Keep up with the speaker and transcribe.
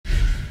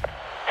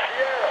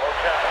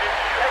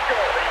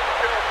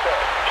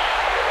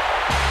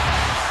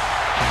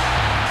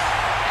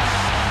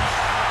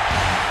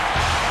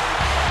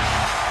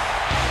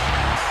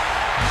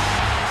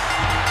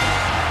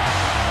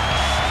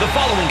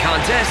following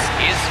contest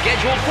is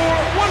scheduled for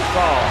one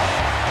fall.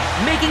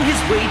 Making his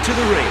way to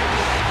the ring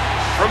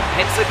from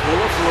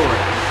Pensacola,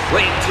 Florida,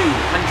 weighing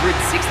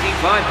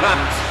 265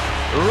 pounds,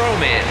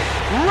 Roman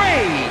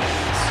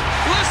Reigns.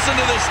 Listen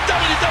to this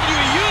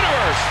WWE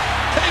Universe.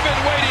 They've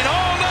been waiting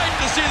all night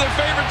to see their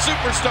favorite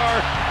superstar.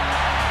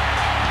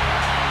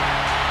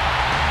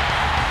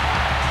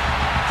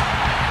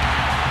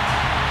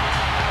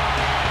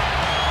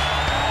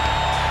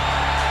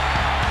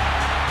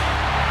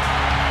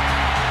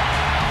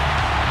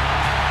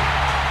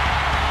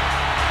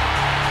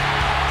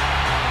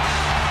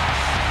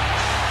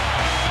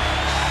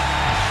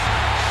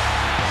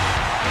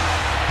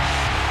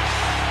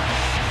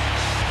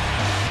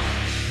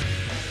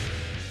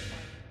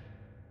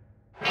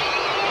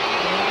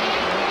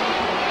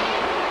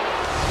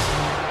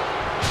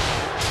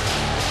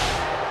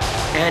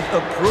 And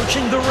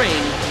approaching the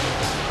ring,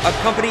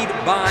 accompanied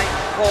by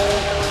Paul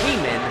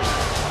Heyman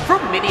from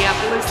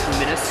Minneapolis,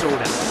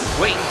 Minnesota,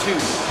 weighing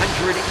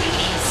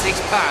 286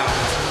 pounds,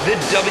 the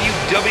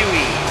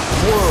WWE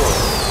World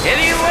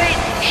Heavyweight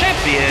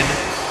Champion,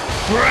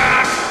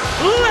 Brock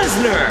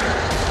Lesnar.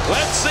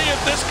 Let's see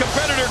if this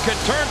competitor can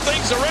turn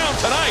things around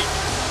tonight.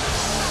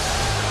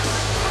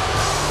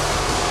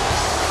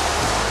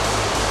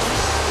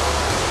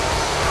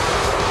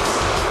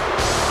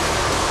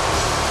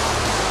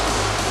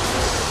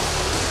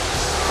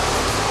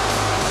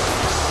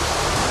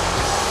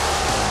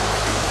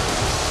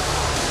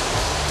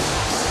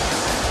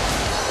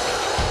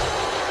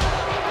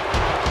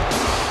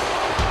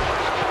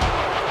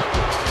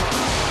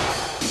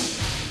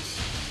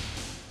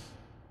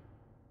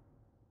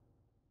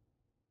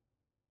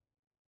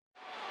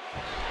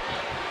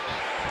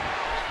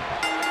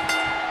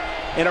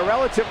 In a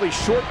relatively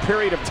short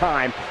period of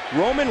time,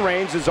 Roman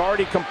Reigns has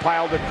already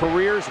compiled a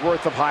career's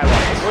worth of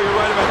highlights. Well, you're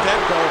right about that,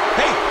 Cole.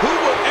 Hey, who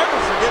will ever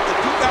forget the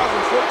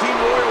 2014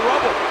 Royal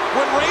Rumble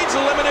when Reigns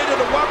eliminated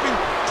a whopping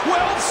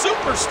 12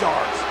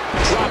 superstars?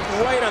 Dropped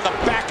right on the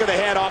back of the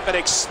head off an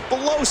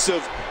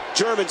explosive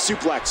German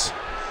suplex.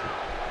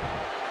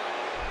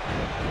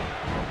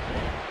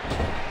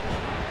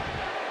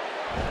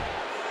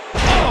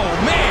 Oh,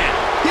 man!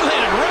 He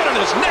landed right on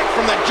his neck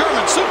from that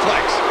German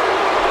suplex.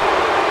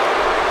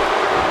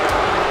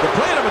 The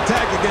plan of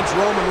attack against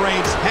Roman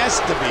Reigns has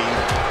to be,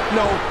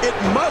 no, it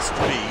must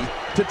be,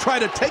 to try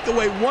to take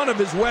away one of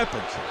his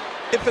weapons.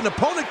 If an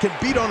opponent can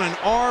beat on an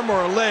arm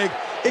or a leg,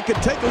 it can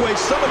take away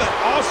some of that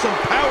awesome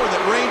power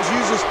that Reigns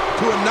uses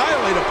to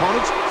annihilate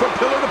opponents from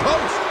pillar to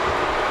post.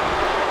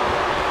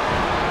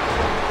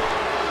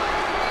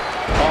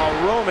 Oh,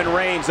 Roman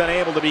Reigns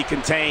unable to be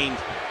contained.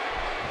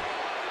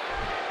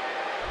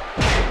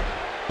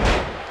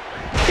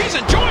 He's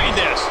enjoying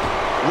this.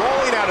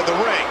 Rolling out of the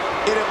ring,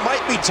 and it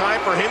might be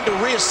time for him to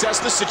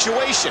reassess the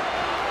situation.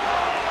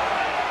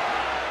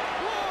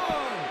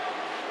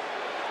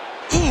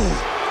 Ooh.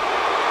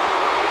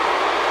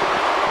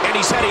 And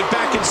he's heading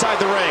back inside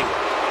the ring,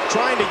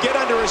 trying to get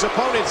under his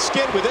opponent's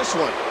skin with this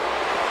one.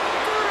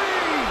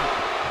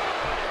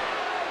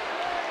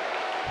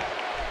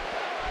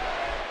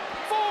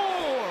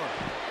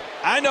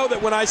 I know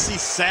that when I see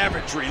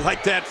savagery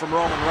like that from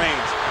Roman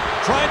Reigns,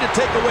 trying to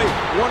take away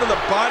one of the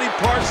body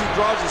parts he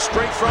draws his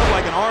strength from,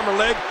 like an arm or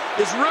leg,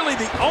 is really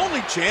the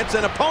only chance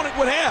an opponent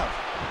would have.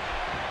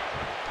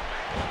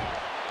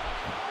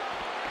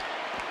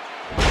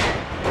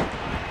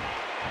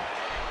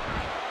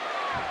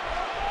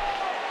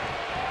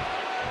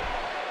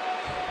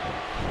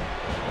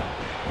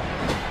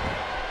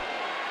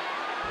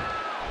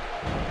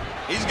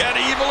 He's got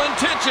evil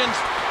intentions.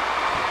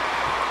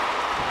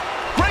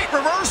 Great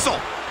reversal.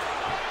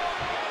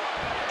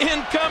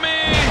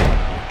 Incoming!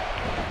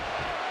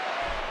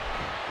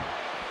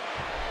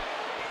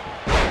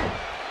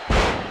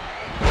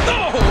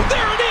 Oh,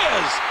 there it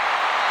is!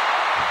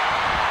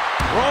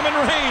 Roman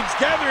Reigns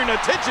gathering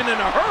attention in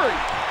a hurry.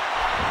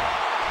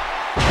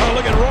 Oh,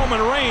 look at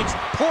Roman Reigns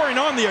pouring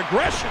on the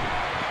aggression.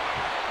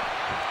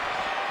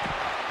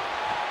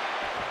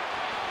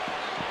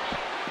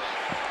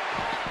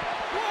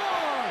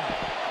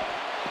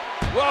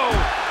 Whoa!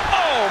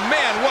 Oh,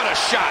 man, what a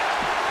shot!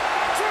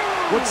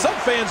 What some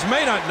fans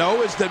may not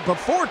know is that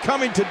before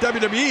coming to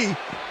WWE,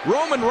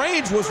 Roman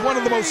Reigns was one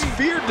of the most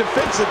feared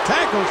defensive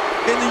tackles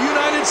in the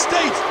United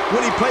States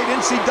when he played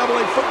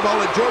NCAA football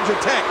at Georgia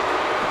Tech.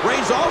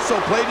 Reigns also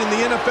played in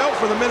the NFL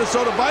for the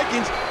Minnesota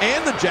Vikings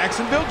and the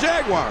Jacksonville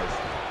Jaguars.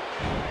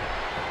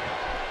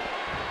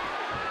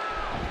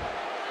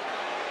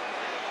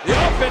 The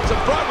offense of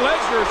Brock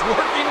Lesnar is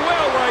working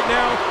well right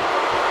now.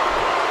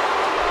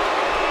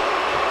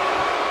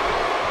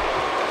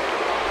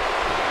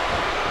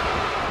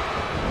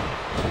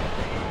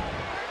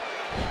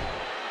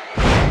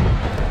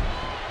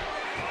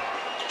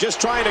 Just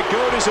trying to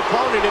goad his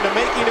opponent into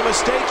making a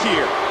mistake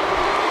here.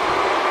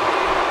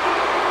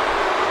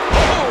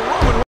 Oh,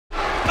 Roman.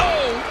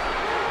 Oh!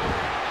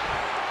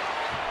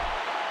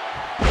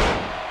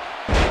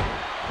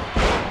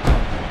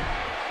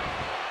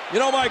 You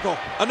You know, Michael,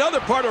 another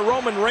part of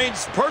Roman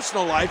Reigns'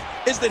 personal life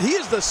is that he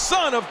is the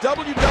son of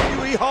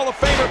WWE Hall of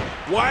Famer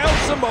Wild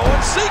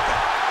Samoan Sika.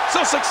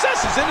 So success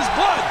is in his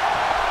blood.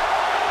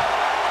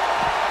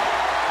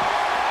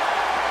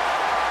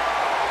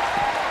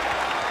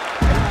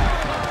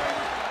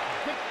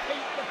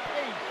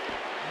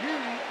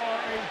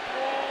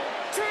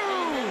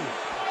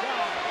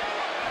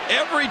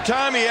 Every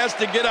time he has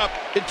to get up,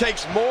 it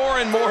takes more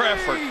and more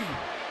effort.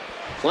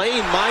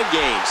 Playing mind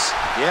games.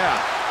 Yeah,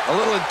 a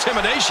little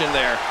intimidation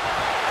there.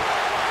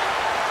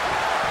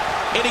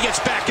 And he gets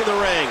back in the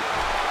ring.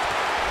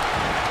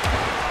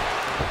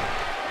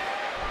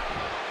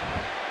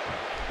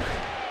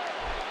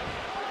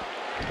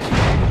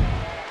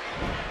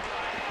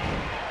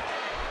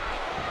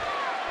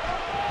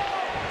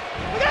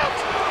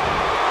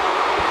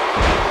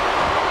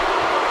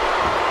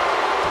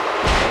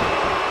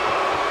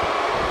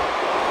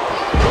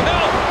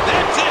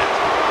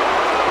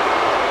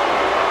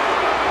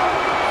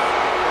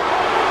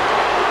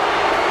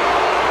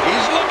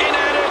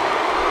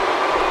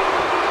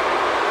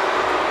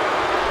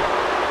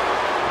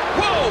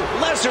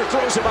 Lesnar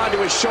throws him onto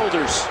his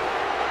shoulders.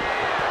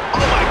 Oh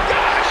my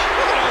gosh!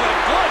 Look at all that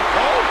blood,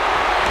 Cole!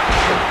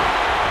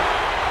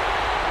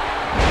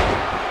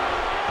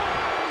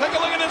 Take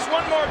a look at this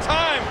one more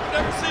time.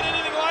 Never seen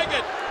anything like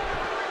it.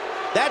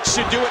 That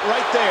should do it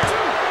right there.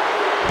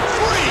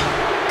 3.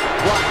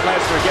 Brock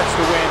Lesnar gets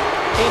the win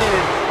in an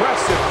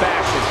impressive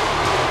fashion.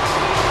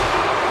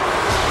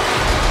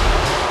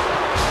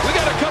 We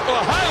got a couple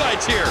of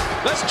highlights here.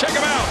 Let's check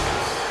them out.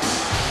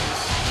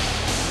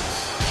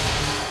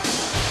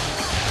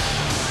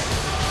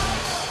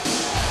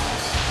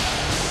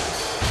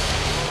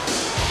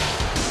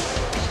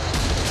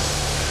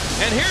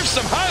 And here's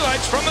some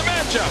highlights from the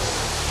matchup.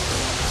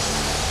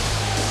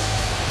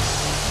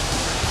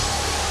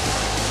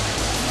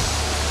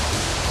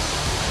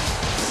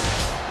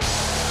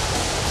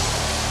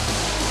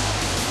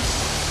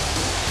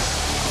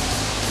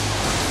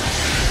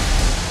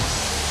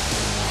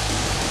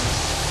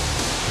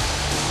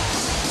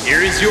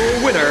 Here is your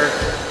winner,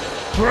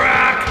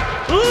 Brock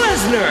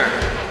Lesnar.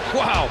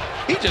 Wow,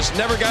 he just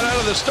never got out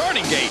of the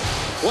starting gate.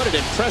 What an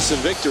impressive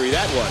victory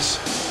that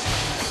was.